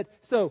 But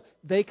so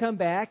they come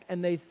back,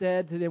 and they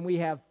said to them, we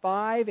have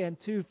 5 and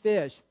 2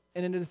 fish.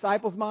 And in the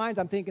disciples' minds,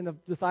 I'm thinking the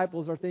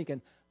disciples are thinking,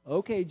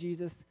 okay,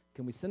 Jesus,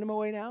 can we send them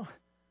away now?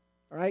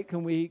 All right,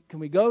 can we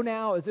go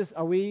now?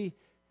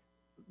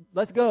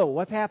 Let's go.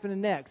 What's happening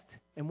next?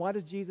 And what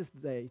does Jesus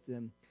say to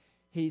them?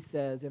 He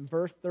says in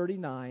verse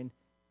 39,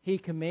 He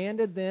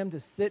commanded them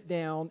to sit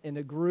down in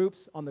the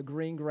groups on the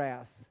green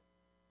grass.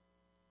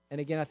 And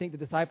again, I think the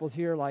disciples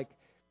here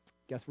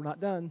guess we're not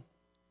done.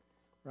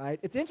 Right?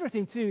 It's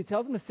interesting, too. He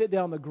tells them to sit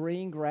down on the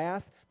green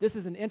grass. This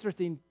is an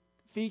interesting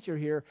feature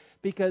here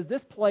because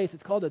this place,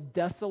 it's called a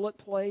desolate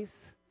place.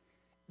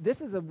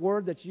 This is a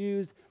word that's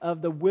used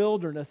of the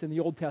wilderness in the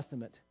Old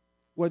Testament,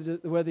 where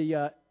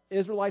the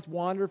Israelites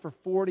wandered for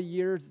 40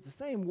 years. It's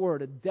the same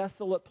word, a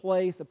desolate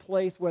place, a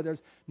place where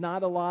there's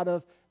not a lot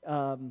of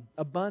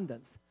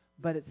abundance.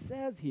 But it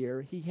says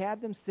here, He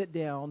had them sit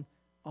down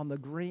on the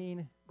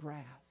green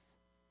grass.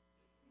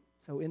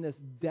 So in this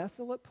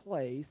desolate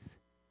place,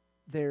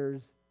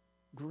 there's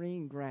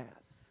green grass.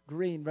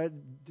 Green,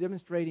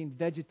 demonstrating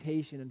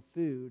vegetation and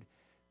food.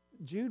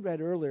 Jude read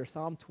earlier,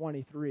 Psalm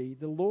 23,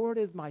 the Lord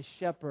is my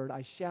shepherd,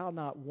 I shall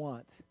not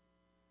want.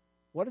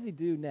 What does He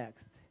do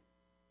next?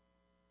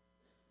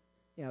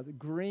 The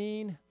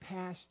green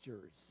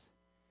pastures,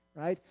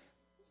 right?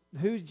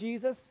 Who's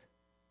Jesus?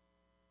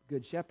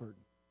 Good shepherd.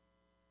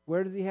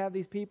 Where does He have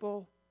these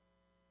people?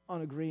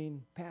 On a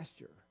green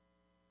pasture.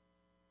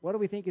 What do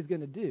we think He's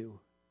going to do?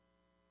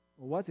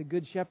 Well, what's a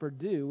good shepherd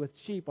do with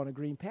sheep on a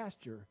green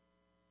pasture?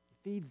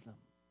 Feeds them.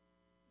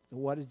 So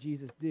what does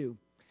Jesus do?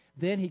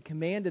 Then He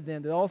commanded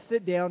them to all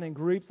sit down in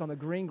groups on the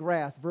green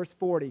grass. Verse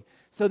 40.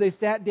 So they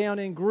sat down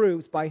in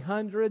groups by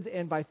hundreds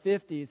and by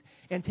 50s.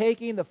 And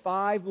taking the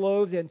 5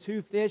 loaves and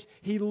 2 fish,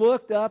 He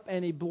looked up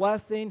and He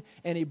blessing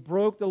and He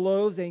broke the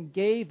loaves and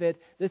gave it.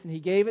 Listen, He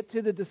gave it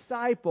to the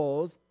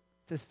disciples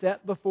to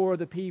set before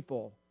the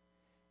people.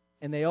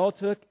 And they all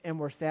took and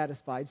were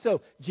satisfied.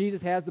 So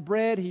Jesus has the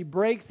bread. He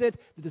breaks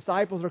it. The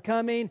disciples are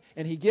coming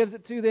and He gives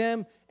it to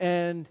them.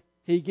 And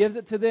He gives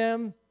it to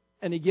them,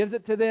 and He gives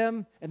it to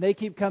them, and they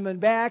keep coming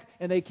back,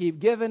 and they keep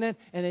giving it,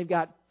 and they've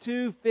got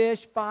 2 fish,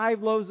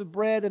 5 loaves of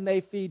bread, and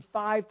they feed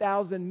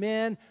 5,000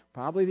 men,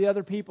 probably the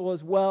other people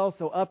as well,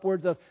 so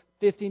upwards of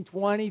 15,000,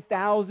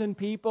 20,000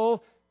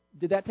 people.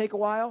 Did that take a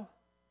while?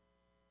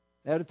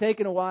 That would have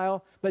taken a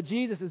while, but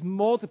Jesus is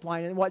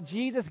multiplying. And what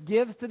Jesus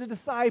gives to the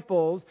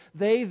disciples,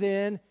 they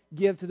then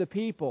give to the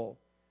people,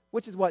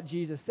 which is what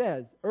Jesus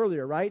says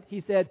earlier, right?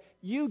 He said,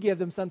 you give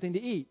them something to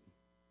eat.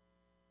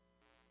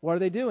 What are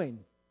they doing?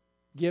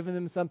 Giving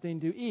them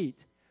something to eat.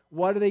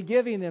 What are they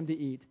giving them to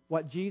eat?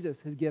 What Jesus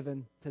has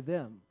given to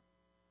them.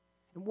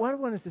 And what I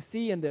want us to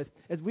see in this,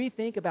 as we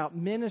think about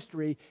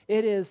ministry,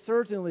 it is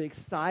certainly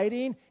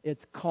exciting,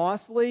 it's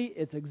costly,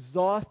 it's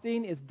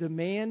exhausting, it's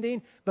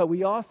demanding, but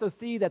we also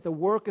see that the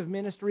work of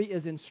ministry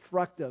is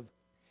instructive.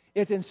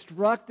 It's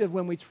instructive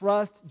when we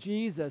trust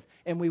Jesus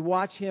and we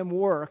watch Him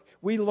work.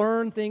 We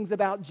learn things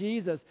about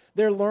Jesus.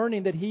 They're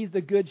learning that He's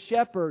the good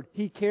shepherd.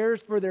 He cares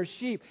for their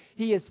sheep.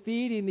 He is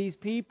feeding these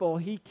people.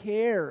 He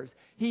cares.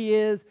 He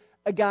is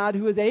a God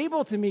who is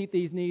able to meet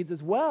these needs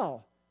as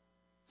well.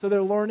 So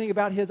they're learning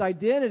about His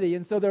identity,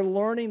 and so they're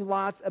learning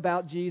lots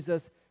about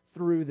Jesus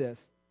through this.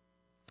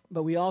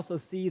 But we also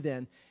see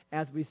then,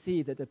 as we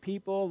see, that the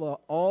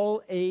people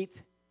all ate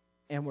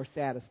and were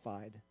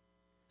satisfied.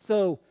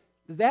 So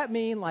does that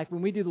mean, like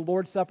when we do the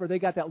Lord's Supper, they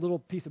got that little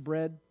piece of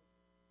bread?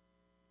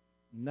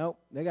 Nope,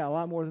 they got a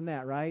lot more than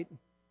that, right?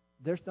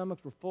 Their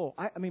stomachs were full.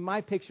 I mean,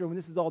 my picture, when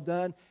this is all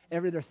done,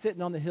 they're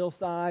sitting on the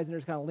hillsides, and they're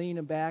just kind of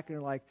leaning back, and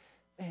they're like,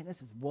 man, this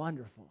is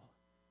wonderful.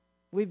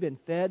 We've been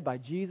fed by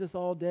Jesus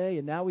all day,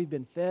 and now we've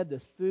been fed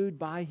this food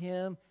by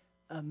Him.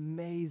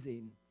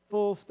 Amazing.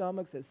 Full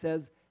stomachs. It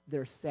says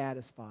they're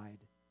satisfied.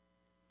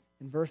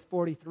 In verse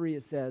 43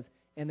 it says,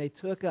 and they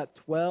took up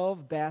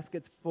 12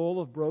 baskets full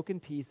of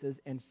broken pieces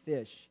and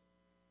fish.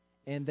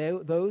 And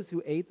those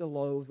who ate the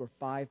loaves were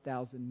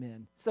 5,000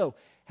 men. So,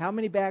 how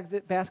many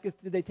baskets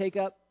did they take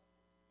up?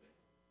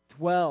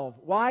 12.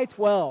 Why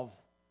 12?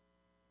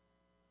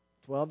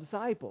 12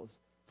 disciples.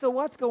 So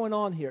what's going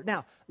on here?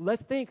 Now,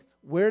 let's think,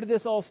 where did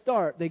this all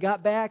start? They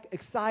got back,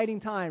 exciting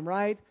time,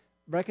 right?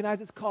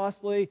 Recognize it's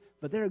costly,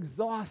 but they're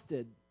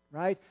exhausted,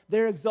 right?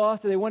 They're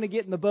exhausted. They want to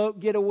get in the boat,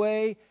 get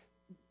away.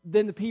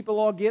 Then the people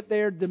all get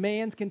there.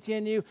 Demands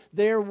continue.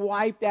 They're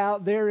wiped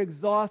out. They're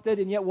exhausted.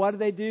 And yet what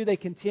do? They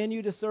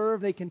continue to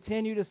serve. They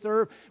continue to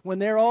serve. When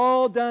they're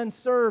all done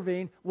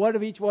serving, what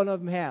do each one of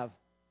them have?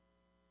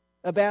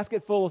 A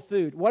basket full of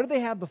food. What did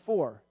they have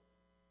before?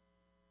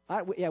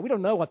 We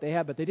don't know what they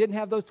had, but they didn't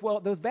have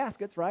those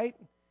baskets, right?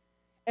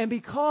 And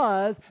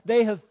because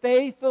they have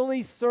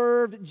faithfully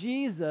served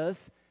Jesus,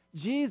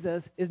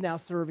 Jesus is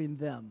now serving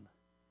them.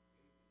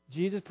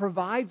 Jesus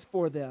provides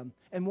for them.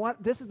 And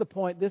this is the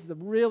point, this is a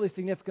really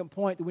significant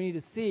point that we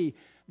need to see,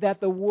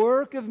 that the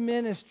work of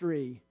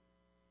ministry,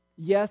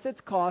 yes,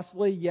 it's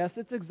costly, yes,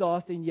 it's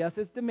exhausting, yes,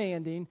 it's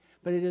demanding,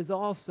 but it is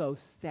also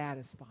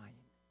satisfying.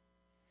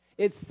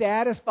 It's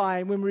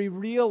satisfying when we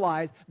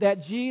realize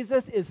that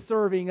Jesus is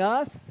serving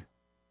us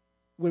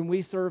when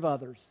we serve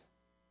others.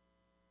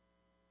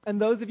 And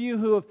those of you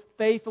who have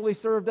faithfully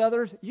served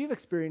others, you've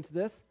experienced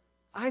this.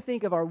 I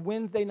think of our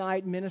Wednesday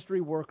night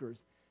ministry workers.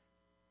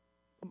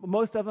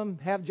 Most of them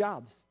have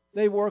jobs.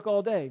 They work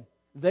all day.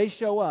 They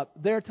show up.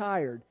 They're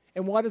tired.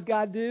 And what does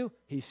God do?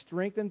 He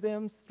strengthens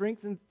them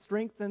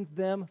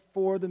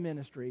for the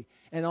ministry.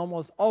 And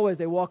almost always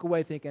they walk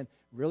away thinking,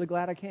 really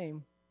glad I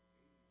came.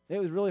 It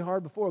was really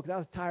hard before because I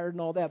was tired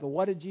and all that. But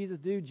what did Jesus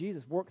do?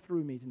 Jesus worked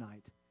through me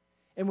tonight.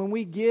 And when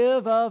we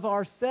give of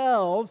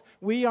ourselves,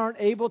 we aren't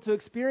able to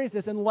experience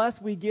this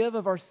unless we give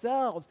of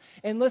ourselves.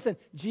 And listen,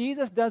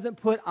 Jesus doesn't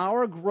put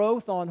our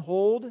growth on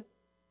hold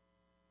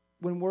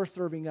when we're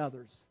serving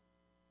others.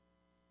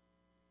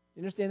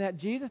 You understand that?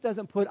 Jesus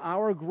doesn't put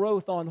our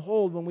growth on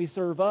hold when we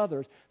serve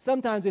others.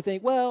 Sometimes we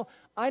think, well,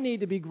 I need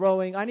to be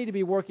growing. I need to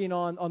be working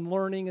on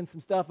learning and some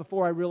stuff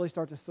before I really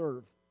start to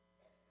serve.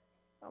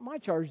 My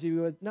charge to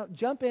you is, no,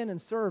 jump in and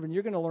serve, and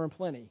you're going to learn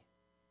plenty.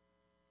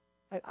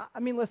 I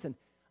mean, listen,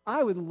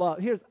 I would love,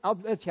 I'll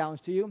a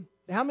challenge to you.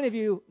 How many of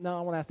you, no,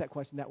 I want to ask that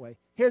question that way.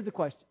 Here's the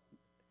question.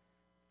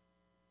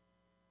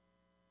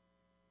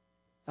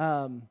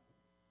 I'm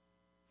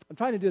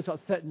trying to do this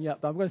without setting you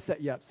up, but I'm going to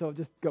set you up, so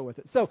just go with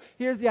it. So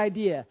here's the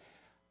idea.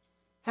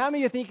 How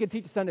many of you think you could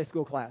teach a Sunday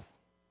school class?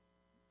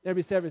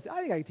 Everybody said,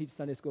 I think I can teach a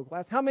Sunday school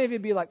class. How many of you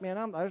would be like, man,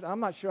 I'm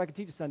not sure I can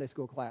teach a Sunday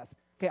school class?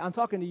 Okay, I'm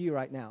talking to you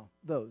right now,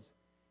 those.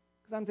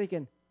 Because I'm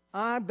thinking,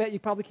 I bet you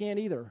probably can't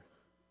either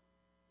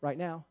right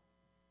now.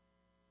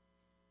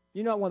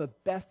 You know one of the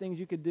best things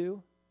you could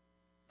do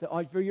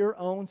for your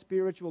own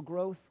spiritual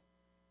growth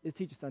is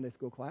teach a Sunday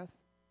school class.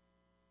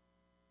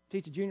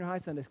 Teach a junior high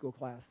Sunday school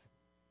class.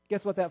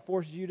 Guess what that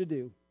forces you to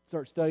do?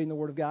 Start studying the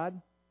Word of God.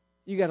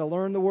 You got to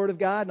learn the Word of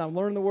God, and I'm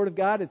learning the Word of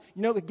God.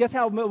 And guess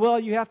how well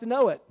you have to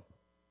know it?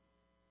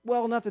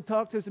 Well enough to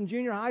talk to some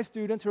junior high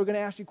students who are going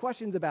to ask you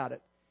questions about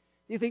it.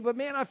 You think, but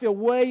man, I feel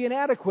way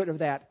inadequate of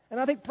that. And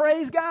I think,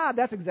 praise God,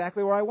 that's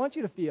exactly where I want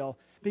you to feel.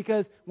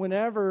 Because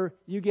whenever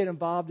you get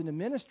involved in a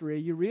ministry,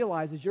 you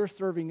realize as you're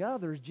serving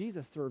others,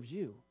 Jesus serves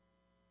you.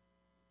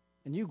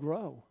 And you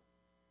grow.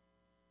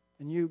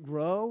 And you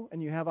grow,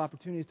 and you have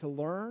opportunities to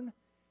learn.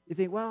 You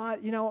think, well,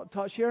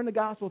 sharing the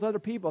gospel with other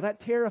people,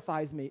 that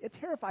terrifies me. It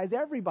terrifies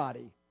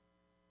everybody.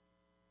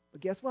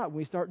 But guess what? When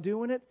we start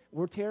doing it,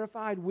 we're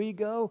terrified. We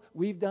go.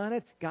 We've done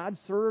it. God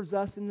serves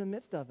us in the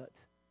midst of it.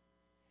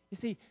 You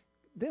see,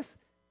 this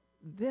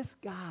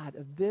God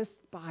of this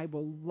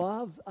Bible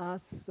loves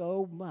us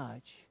so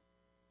much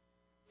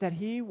that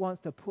He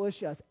wants to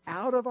push us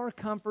out of our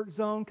comfort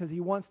zone because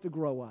He wants to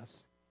grow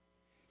us.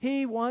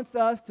 He wants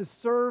us to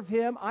serve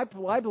Him. I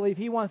believe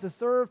He wants to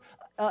serve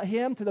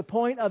Him to the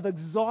point of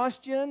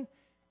exhaustion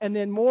and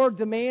then more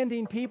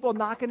demanding people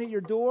knocking at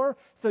your door,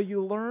 so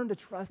you learn to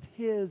trust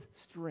His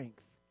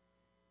strength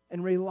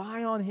and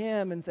rely on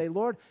Him and say,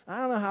 Lord, I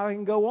don't know how I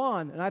can go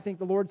on. And I think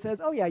the Lord says,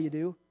 oh, yeah, you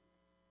do.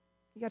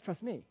 You got to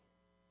trust me.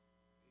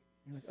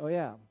 You're like, oh,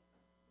 yeah.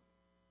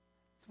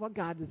 It's what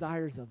God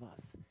desires of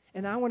us.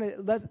 And I want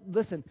to,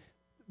 listen,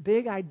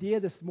 big idea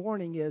this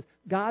morning is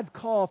God's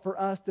call for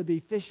us to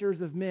be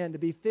fishers of men, to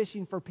be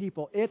fishing for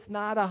people. It's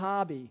not a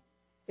hobby.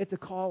 It's a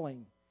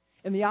calling.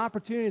 And the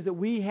opportunities that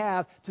we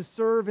have to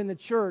serve in the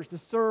church, to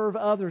serve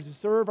others, to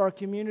serve our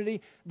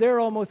community, they're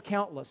almost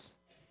countless.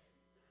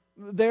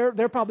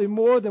 They're probably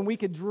more than we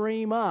could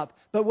dream up.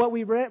 But what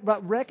we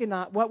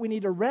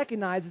need to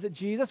recognize is that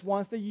Jesus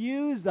wants to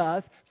use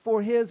us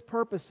for His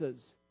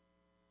purposes.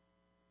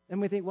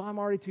 And we think, well, I'm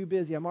already too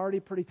busy. I'm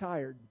already pretty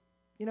tired.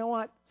 You know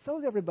what? So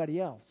is everybody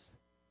else.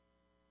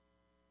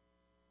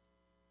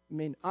 I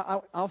mean,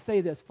 I'll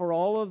say this. For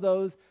all of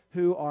those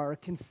who are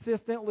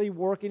consistently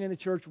working in the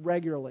church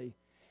regularly,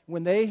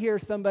 when they hear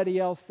somebody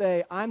else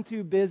say, I'm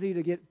too busy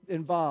to get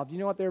involved, you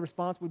know what their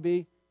response would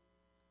be?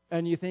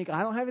 And you think,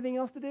 I don't have anything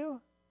else to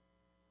do?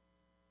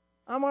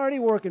 I'm already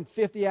working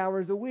 50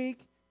 hours a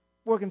week,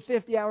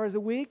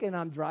 and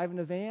I'm driving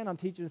a van, I'm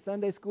teaching a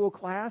Sunday school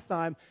class,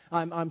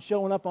 I'm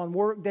showing up on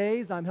work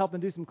days, I'm helping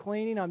do some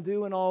cleaning, I'm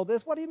doing all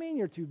this. What do you mean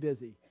you're too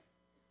busy?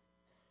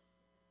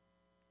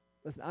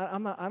 Listen,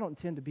 I don't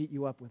intend to beat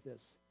you up with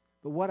this.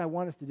 But what I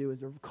want us to do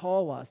is to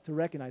call us to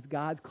recognize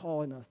God's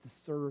calling us to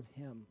serve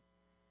Him.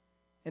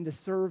 And to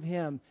serve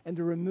Him and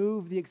to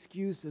remove the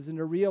excuses and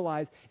to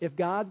realize if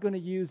God's going to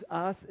use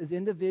us as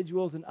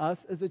individuals and us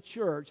as a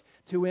church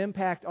to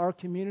impact our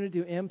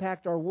community, to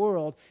impact our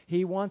world,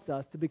 He wants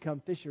us to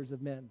become fishers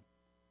of men.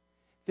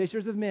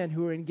 Fishers of men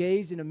who are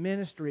engaged in a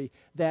ministry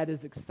that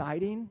is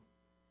exciting,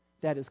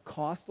 that is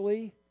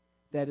costly,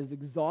 that is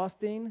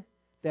exhausting,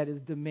 that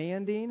is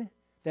demanding,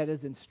 that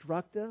is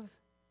instructive,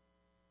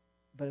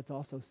 but it's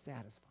also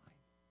satisfying.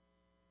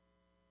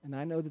 And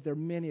I know that there are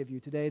many of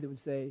you today that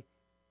would say,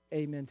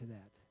 amen to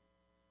that.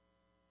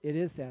 It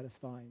is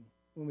satisfying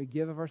when we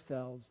give of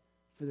ourselves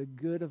for the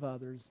good of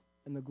others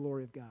and the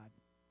glory of God.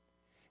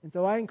 And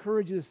so I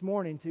encourage you this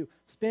morning to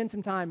spend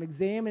some time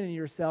examining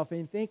yourself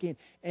and thinking,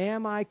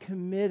 am I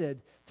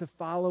committed to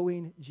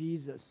following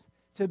Jesus,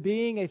 to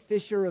being a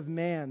fisher of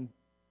men?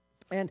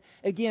 And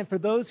again, for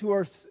those who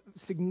are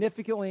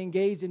significantly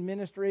engaged in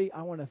ministry,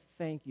 I want to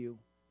thank you.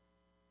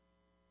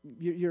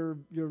 Your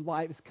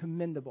life is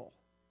commendable.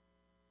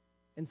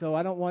 And so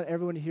I don't want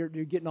everyone to hear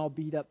you're getting all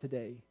beat up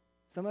today.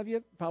 Some of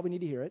you probably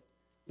need to hear it,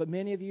 but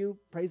many of you,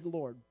 praise the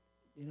Lord.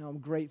 You know, I'm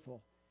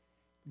grateful.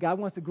 God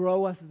wants to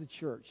grow us as a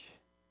church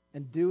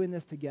and doing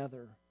this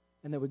together,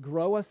 and that would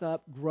grow us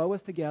up, grow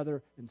us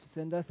together, and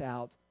send us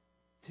out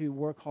to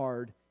work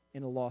hard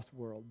in a lost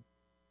world.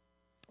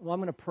 Well, I'm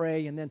going to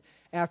pray, and then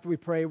after we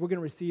pray, we're going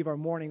to receive our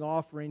morning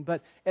offering.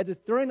 But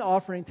during the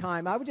offering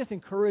time, I would just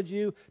encourage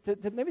you to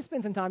maybe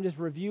spend some time just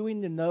reviewing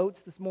the notes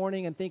this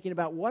morning and thinking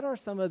about what are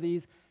some of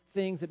these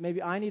things that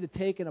maybe I need to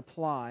take and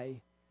apply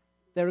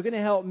that are going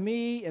to help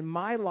me in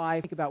my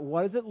life think about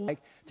what is it like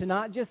to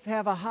not just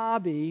have a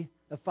hobby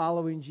of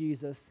following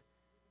Jesus,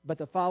 but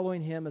to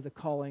following Him as a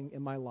calling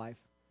in my life.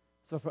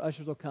 So if our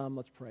ushers will come,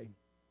 let's pray.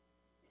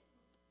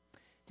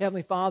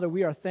 Heavenly Father,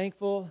 we are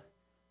thankful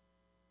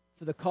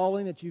for the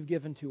calling that You've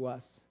given to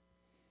us.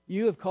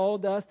 You have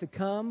called us to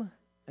come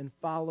and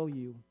follow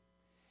You.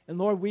 And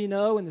Lord, we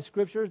know in the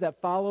Scriptures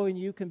that following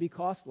You can be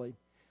costly.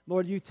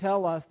 Lord, You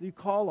tell us, You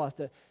call us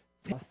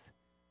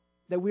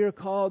that we are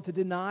called to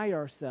deny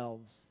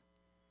ourselves.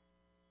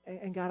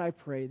 And God, I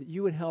pray that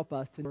You would help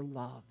us to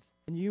love.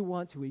 And You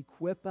want to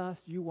equip us.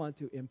 You want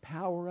to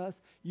empower us.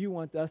 You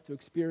want us to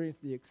experience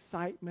the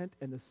excitement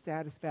and the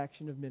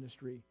satisfaction of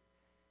ministry.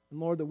 And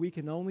Lord, that we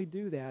can only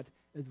do that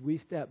as we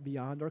step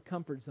beyond our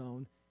comfort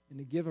zone and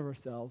to give of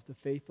ourselves to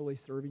faithfully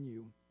serving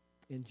You.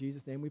 In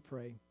Jesus' name we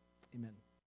pray. Amen.